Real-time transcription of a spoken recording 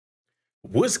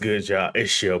What's good, y'all?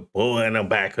 It's your boy, and I'm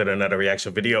back with another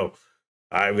reaction video.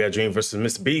 All right, we got Dream versus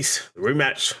MrBeast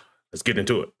Rematch. Let's get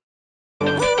into it.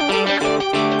 Well,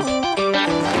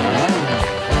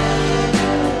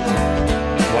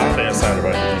 I'm excited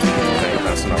about this thing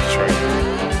passing off the track.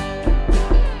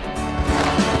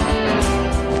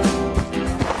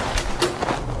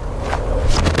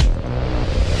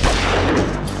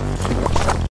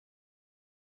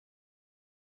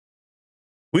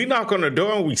 We knock on the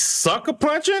door and we sucker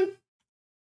punching?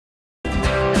 Man,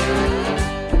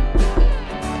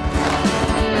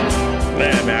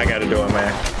 I got the door,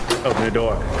 man. Open the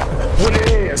door. What it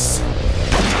is?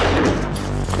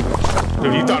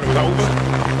 Dude, you thought it was over?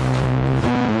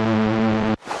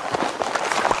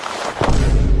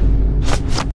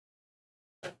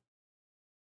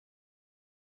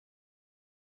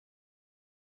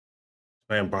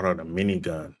 Man brought out a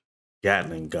minigun,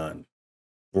 Gatling gun,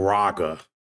 Raga,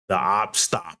 the Op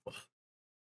Stopper.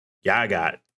 Y'all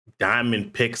got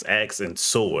diamond pickaxe and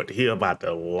sword. He about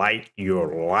to light your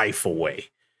life away.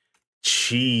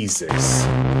 Jesus.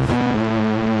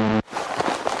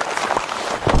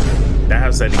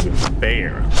 How's that even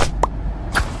fair?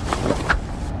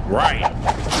 Right.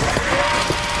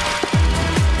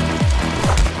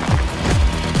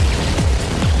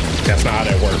 That's not how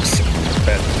that works.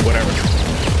 But whatever.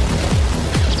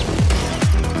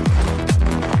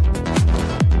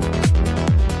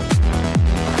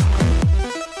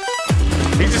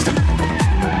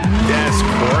 That's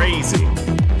crazy.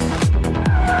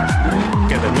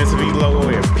 Got the MrBeast logo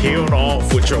and peeled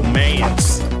off with your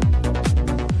mans.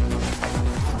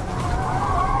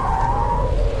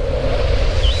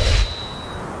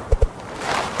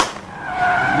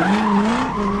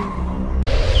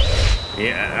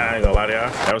 Yeah, I ain't gonna lie to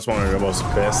y'all. That was one of the most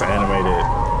best animated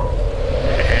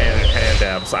hand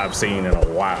dabs I've seen in a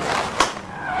while.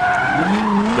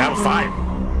 That was fire.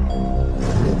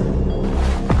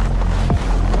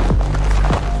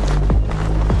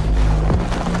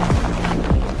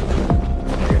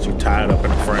 Tied up in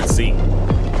the front seat.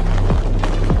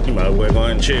 You might as well go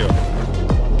ahead and chill.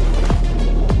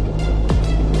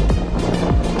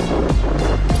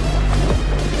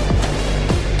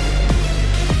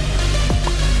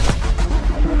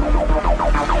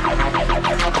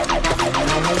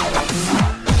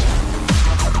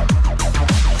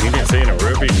 You didn't see in a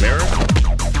rear view mirror?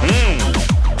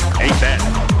 Ain't that?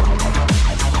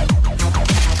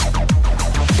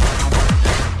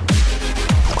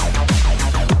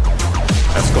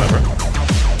 That's clever.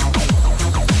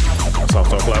 That's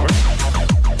also clever.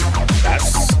 That's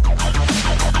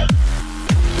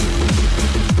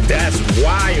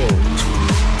wild.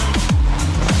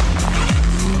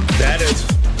 That is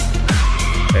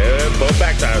both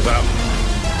back tires out.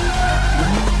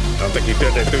 I don't think he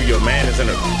did that through your man is in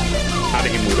a. How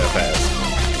did he move that fast?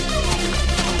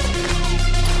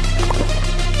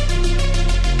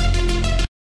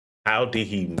 How did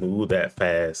he move that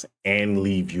fast and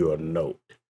leave you a note?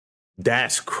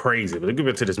 That's crazy. But let's give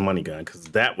it to this money gun because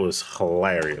that was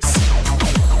hilarious.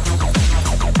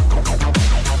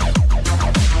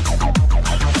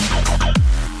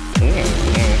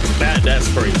 That's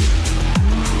crazy.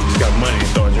 He's got money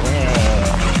he's throwing you.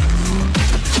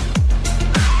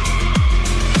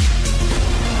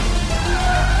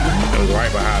 It was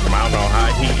right behind him. I don't know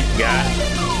how he got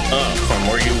up from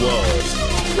where he was.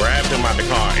 Grabbed him out the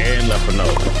car and left a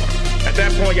note. At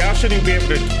that point, y'all shouldn't be able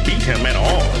to beat him at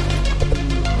all.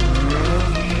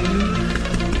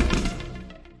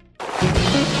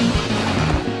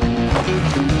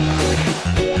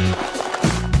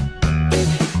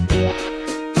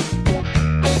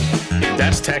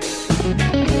 That's tech.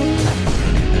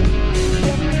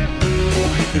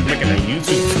 He's making a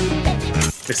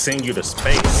YouTube to send you to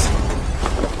space.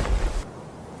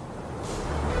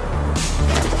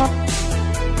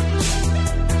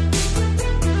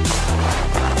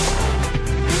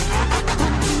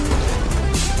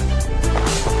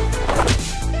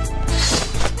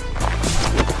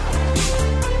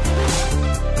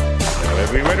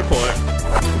 Be ready for it.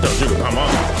 Don't you come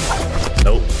on.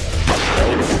 Nope.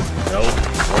 Nope.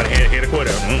 Right ahead, hit a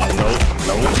quitter.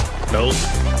 Nope.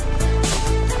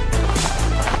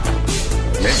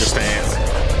 Ninja stance.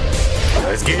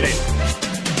 Let's get it.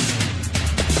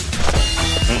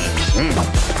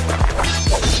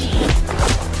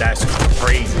 That's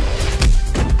crazy.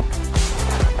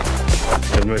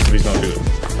 Because MrBeast gonna do it.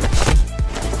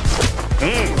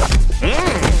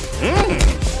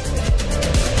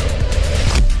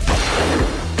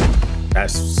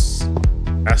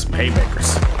 That's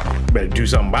haymakers. Better do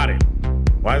something about it.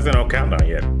 Why is there no countdown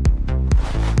yet?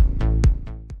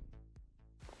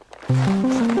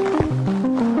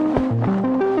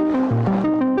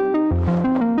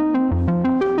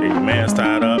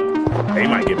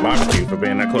 for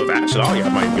being that close. Actually, all y'all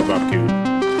might get barbecued.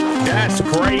 That's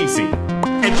crazy.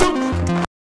 And boom.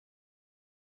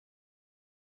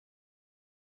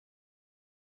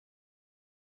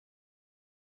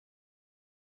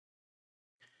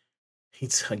 He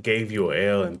gave you an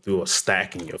L and threw a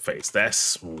stack in your face.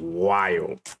 That's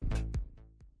wild.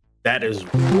 That is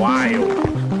wild.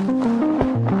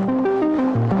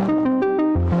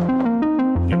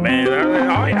 Man,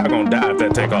 all y'all gonna die if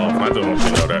that take off. I just want you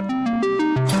to know that.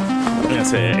 I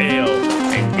said L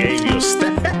and gave you a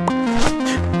stack.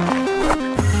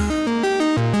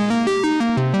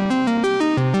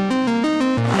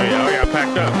 Oh, y'all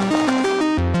packed up.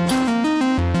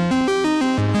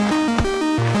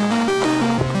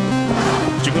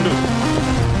 What you gonna do?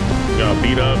 Y'all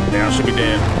beat up, now should be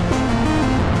dead.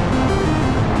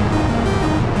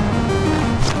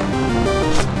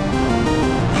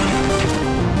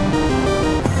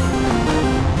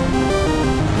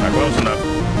 Not close enough.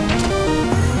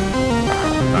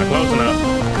 Not close enough.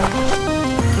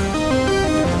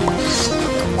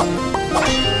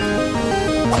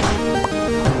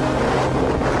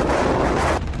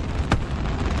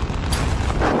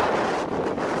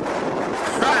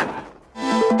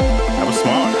 That was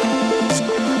smart.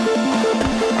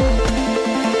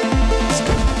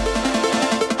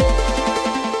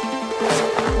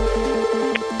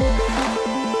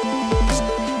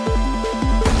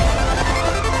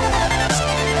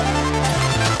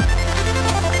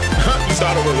 You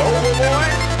thought it was over, boy?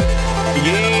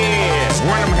 Yeah,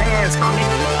 run them hands, homie.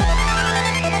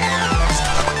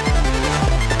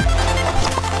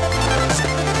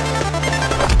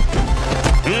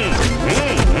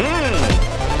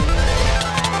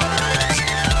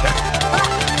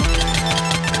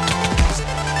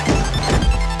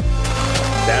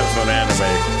 That was on the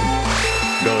anime.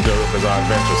 JoJo's Bizarre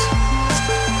Adventures.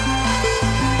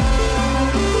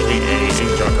 He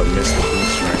drunk a Mr.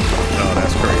 Beast drink. Oh,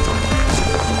 that's crazy.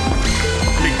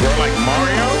 Big girl like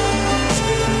Mario?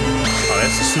 Oh,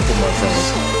 that's the super mushroom.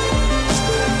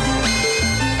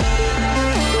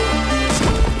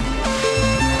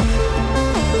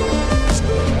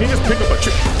 He just picked up a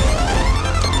chick.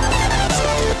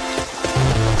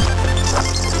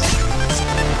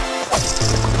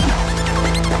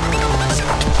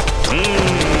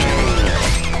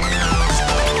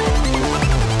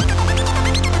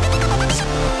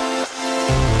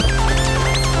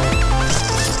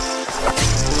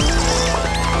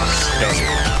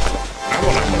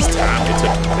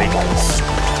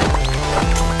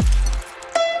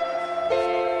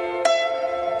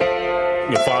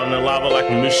 You fall in the lava like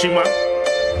Mishima.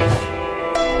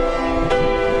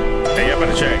 Hey, y'all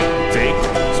better check. See?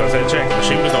 So I said check.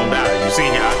 Mishima's don't die. You see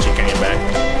how she came back.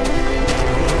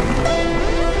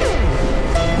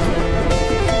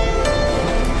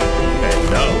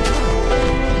 And no.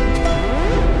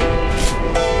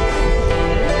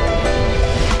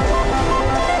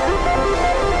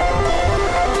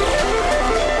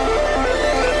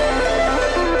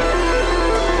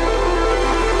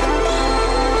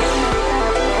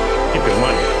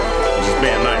 Money. Just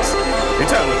being nice. They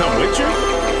tell him to come with you?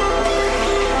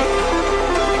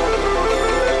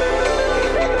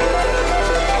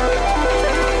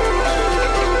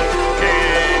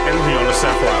 And he on the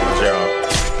Central Islands, y'all.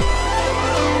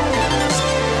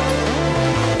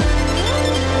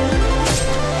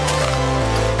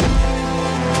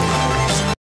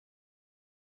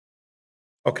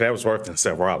 Okay, that was worth in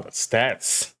several outlets.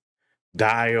 That's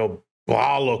diabolical.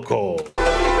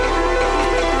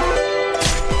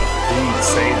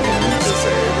 Saying and to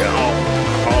say they're all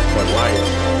for life.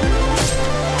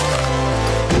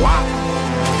 Wow.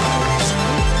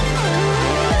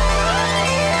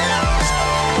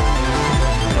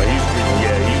 Well, he's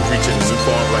reaching new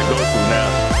forms like Goku now.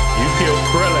 You killed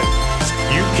Krillin.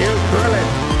 You killed Krillin.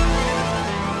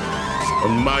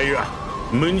 Maya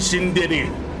Munshin Diddy.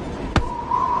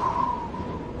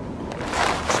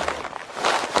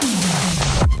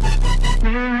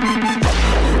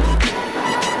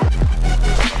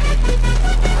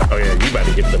 Oh yeah, you about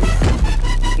to get the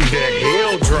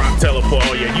hell drop teleport.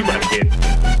 Oh yeah, you about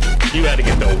to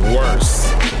get the worst.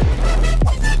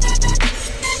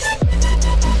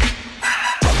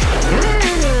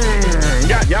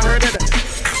 Y'all heard that?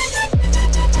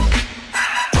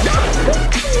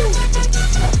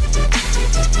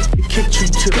 He kicked you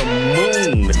to the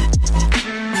moon.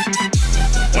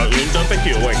 Well, don't think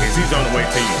you're awake, because he's on the way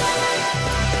to you.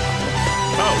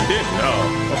 Oh, he didn't?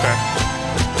 Oh, okay.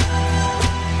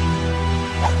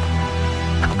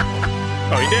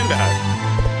 Oh, he didn't die.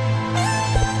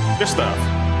 Good stuff.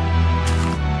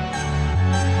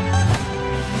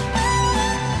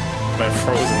 Man,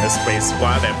 frozen in space.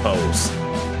 Why that pose?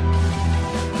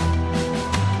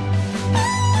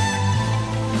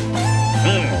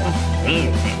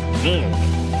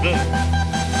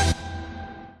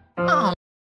 Oh,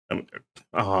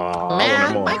 Oh,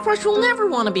 man, my crush will never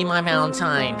want to be my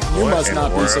Valentine. You must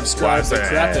not be subscribed to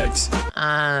Crepix.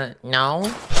 No.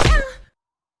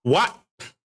 What?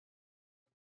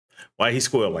 Why he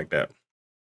squealed like that?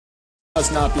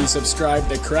 Must not be subscribed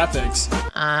to Crepix.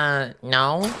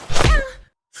 No.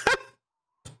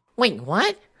 Wait,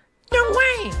 what? No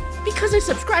way! Because I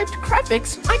subscribed to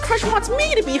Crepix, my crush wants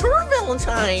me to be her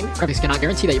Valentine! Crepix cannot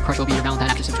guarantee that your crush will be your Valentine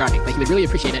after subscribing, but he would really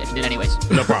appreciate it if you did anyways.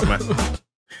 No problem, man.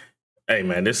 Hey,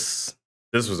 man, this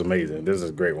was amazing. This is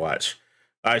a great watch.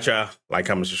 All right, y'all. Like,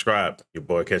 comment, subscribe. Your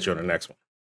boy catch you on the next one.